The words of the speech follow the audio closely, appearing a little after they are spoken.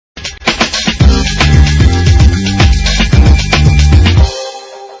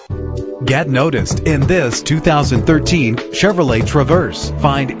Get noticed in this 2013 Chevrolet Traverse.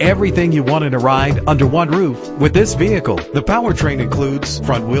 Find everything you want in a ride under one roof with this vehicle. The powertrain includes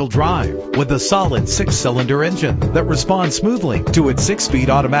front-wheel drive with a solid 6-cylinder engine that responds smoothly to its 6-speed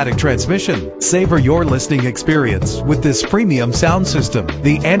automatic transmission. Savor your listening experience with this premium sound system.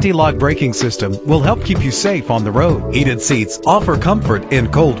 The anti-lock braking system will help keep you safe on the road. Heated seats offer comfort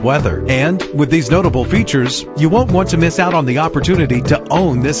in cold weather. And with these notable features, you won't want to miss out on the opportunity to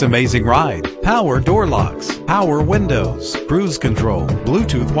own this amazing ride. Power door locks, power windows, cruise control,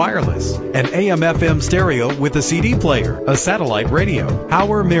 Bluetooth wireless, an AM/FM stereo with a CD player, a satellite radio,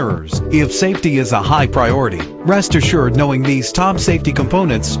 power mirrors. If safety is a high priority, rest assured knowing these top safety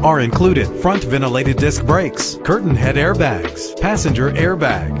components are included: front ventilated disc brakes, curtain head airbags, passenger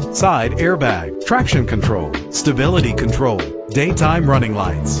airbag, side airbag, traction control, stability control, daytime running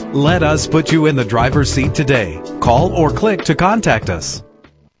lights. Let us put you in the driver's seat today. Call or click to contact us.